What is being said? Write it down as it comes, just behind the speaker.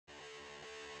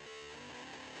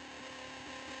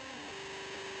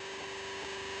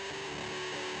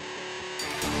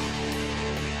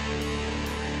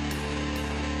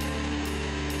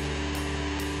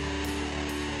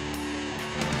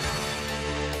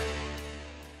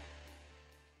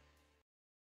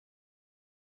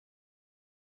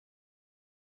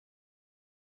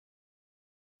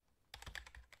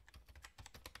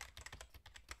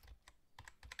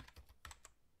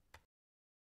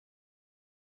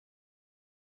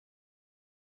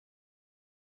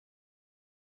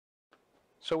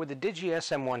So with the DIGI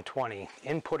SM120,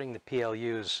 inputting the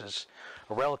PLUs is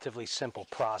a relatively simple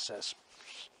process.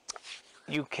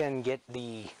 You can get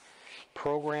the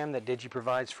program that DIGI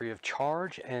provides free of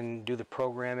charge and do the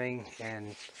programming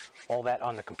and all that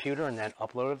on the computer and then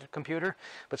upload it to the computer.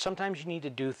 But sometimes you need to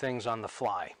do things on the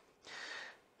fly.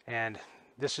 And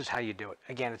this is how you do it.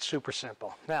 Again, it's super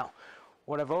simple. Now,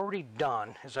 what I've already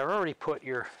done is I've already put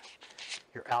your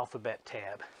alphabet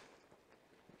tab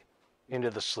into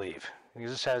the sleeve.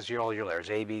 This has all your letters,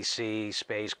 A, B, C,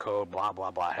 space, code, blah,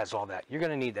 blah, blah. It has all that. You're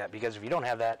going to need that because if you don't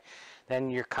have that, then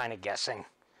you're kind of guessing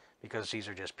because these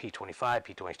are just P25,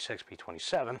 P26,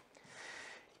 P27.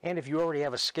 And if you already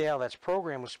have a scale that's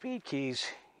programmed with speed keys,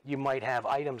 you might have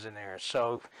items in there.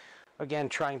 So again,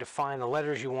 trying to find the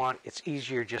letters you want, it's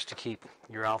easier just to keep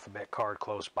your alphabet card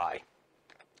close by.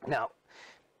 Now,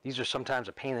 these are sometimes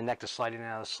a pain in the neck to slide in and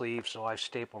out of the sleeve, so I've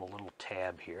stapled a little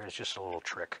tab here. It's just a little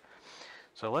trick.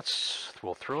 So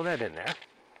we'll throw that in there.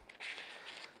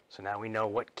 So now we know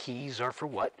what keys are for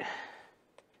what.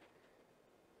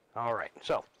 All right,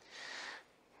 so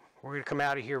we're going to come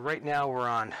out of here. Right now we're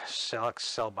on select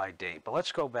sell by date, but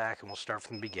let's go back and we'll start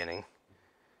from the beginning.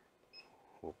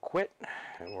 We'll quit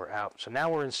and we're out. So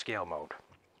now we're in scale mode.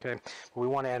 Okay, we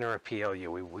want to enter a PLU.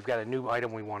 We've got a new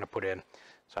item we want to put in.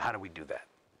 So how do we do that?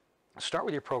 Start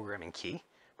with your programming key.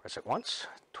 Press it once,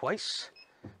 twice,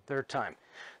 third time.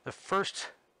 The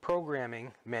first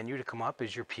programming menu to come up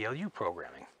is your PLU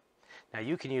programming. Now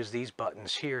you can use these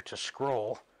buttons here to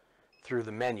scroll through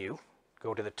the menu.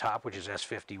 Go to the top, which is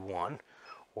S51,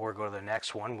 or go to the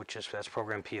next one, which is that's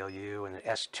program PLU, and then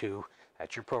S2,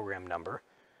 that's your program number,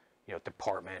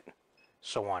 department,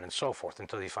 so on and so forth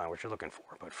until you find what you're looking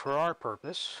for. But for our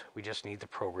purpose, we just need the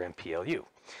program PLU.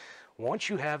 Once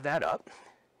you have that up,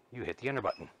 you hit the enter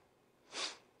button.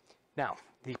 Now,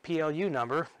 the PLU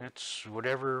number, it's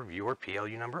whatever your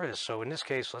PLU number is. So in this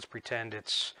case, let's pretend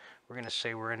we're going to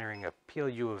say we're entering a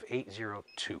PLU of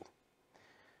 802.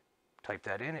 Type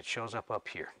that in, it shows up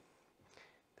here.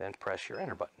 Then press your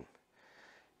enter button.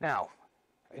 Now,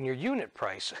 in your unit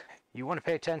price, you want to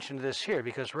pay attention to this here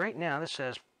because right now this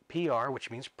says PR,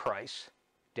 which means price,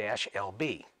 dash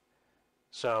LB.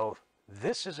 So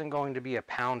this isn't going to be a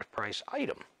pound price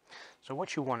item. So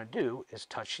what you want to do is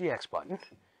touch the X button,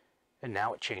 and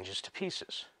now it changes to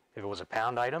pieces. If it was a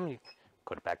pound item, you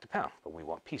put it back to pound, but we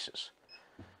want pieces.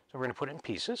 So we're going to put it in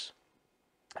pieces,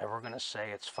 and we're going to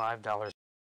say it's $5.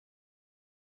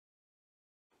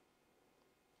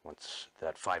 Once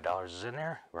that $5 is in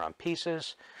there, we're on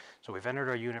pieces. So we've entered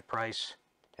our unit price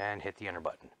and hit the enter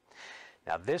button.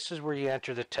 Now this is where you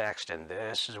enter the text, and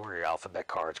this is where your alphabet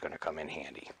card is going to come in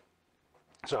handy.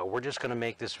 So we're just going to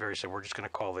make this very simple. We're just going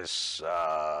to call this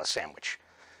sandwich.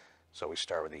 So we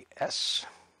start with the S,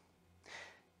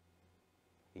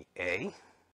 the A,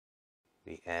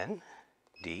 the N,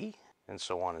 D, and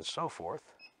so on and so forth.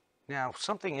 Now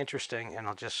something interesting, and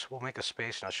we'll make a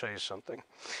space and I'll show you something.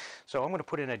 So I'm going to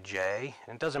put in a J,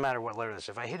 and it doesn't matter what letter it is.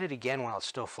 If I hit it again while it's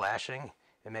still flashing,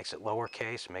 it makes it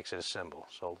lowercase, makes it a symbol.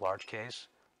 So large case,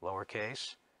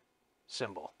 lowercase,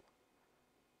 symbol.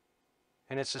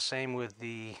 And it's the same with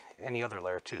any other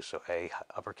letter too. So A,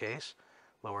 uppercase,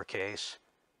 lowercase,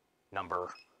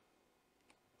 number,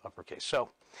 uppercase. So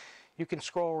you can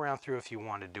scroll around through if you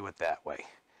want to do it that way.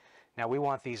 Now we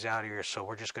want these out here, so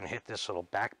we're just going to hit this little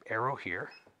back arrow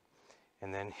here,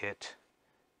 and then hit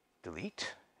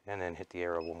delete, and then hit the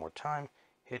arrow one more time,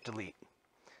 hit delete.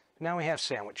 Now we have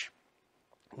sandwich.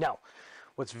 Now,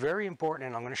 what's very important,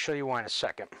 and I'm going to show you why in a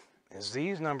second, is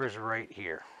these numbers right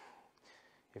here.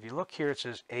 If you look here, it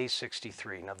says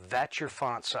A63. Now that's your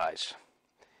font size.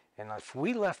 And if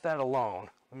we left that alone,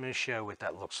 let me show you what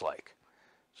that looks like.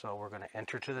 So we're going to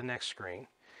enter to the next screen.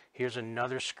 Here's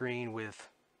another screen with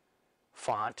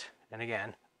font, and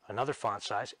again, another font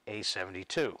size,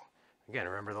 A72. Again,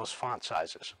 remember those font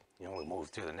sizes. We move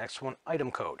through the next one,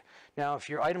 item code. Now, if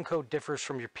your item code differs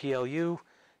from your PLU,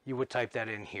 you would type that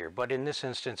in here. But in this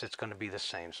instance, it's going to be the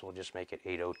same, so we'll just make it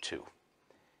 802.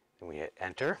 Then we hit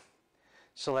enter.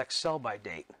 Select sell by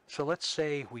date. So let's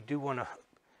say we do want to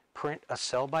print a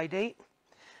sell by date.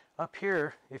 Up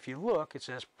here, if you look, it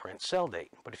says print sell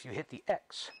date. But if you hit the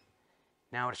X,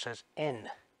 now it says N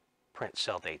print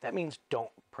sell date. That means don't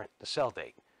print the sell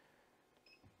date.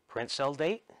 Print sell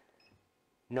date,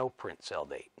 no print sell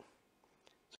date.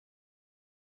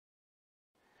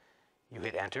 You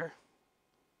hit enter,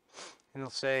 and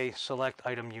it'll say select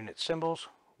item unit symbols.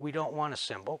 We don't want a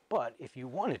symbol, but if you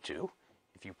wanted to,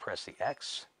 if you press the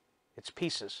X, it's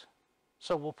pieces.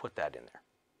 So we'll put that in there.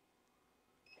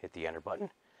 Hit the enter button.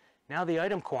 Now the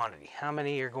item quantity, how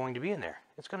many are going to be in there?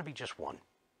 It's going to be just one.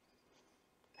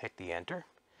 Hit the enter.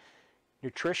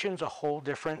 Nutrition's a whole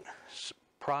different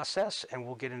process, and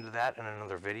we'll get into that in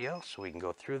another video, so we can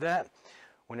go through that.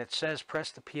 When it says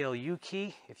press the PLU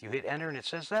key, if you hit enter and it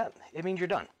says that, it means you're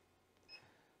done.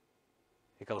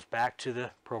 It goes back to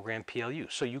the program PLU.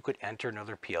 So you could enter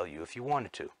another PLU if you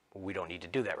wanted to, but we don't need to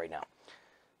do that right now.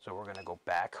 So we're going to go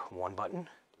back one button,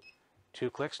 2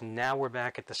 clicks. Now we're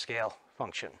back at the scale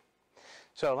function.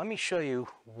 So let me show you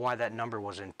why that number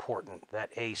was important,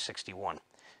 that A61.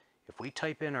 If we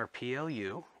type in our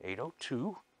PLU,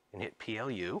 802, and hit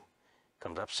PLU,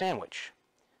 comes up sandwich.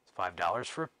 It's $5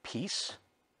 for a piece,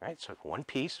 right? So one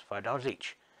piece, $5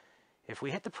 each. If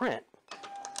we hit the print,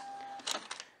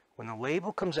 when the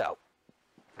label comes out,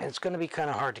 and it's going to be kind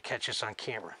of hard to catch this on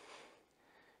camera,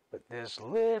 but this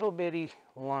little bitty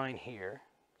line here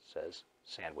says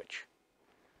sandwich.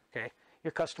 Okay?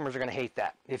 Your customers are going to hate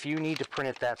that. If you need to print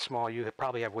it that small, you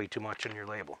probably have way too much on your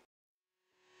label.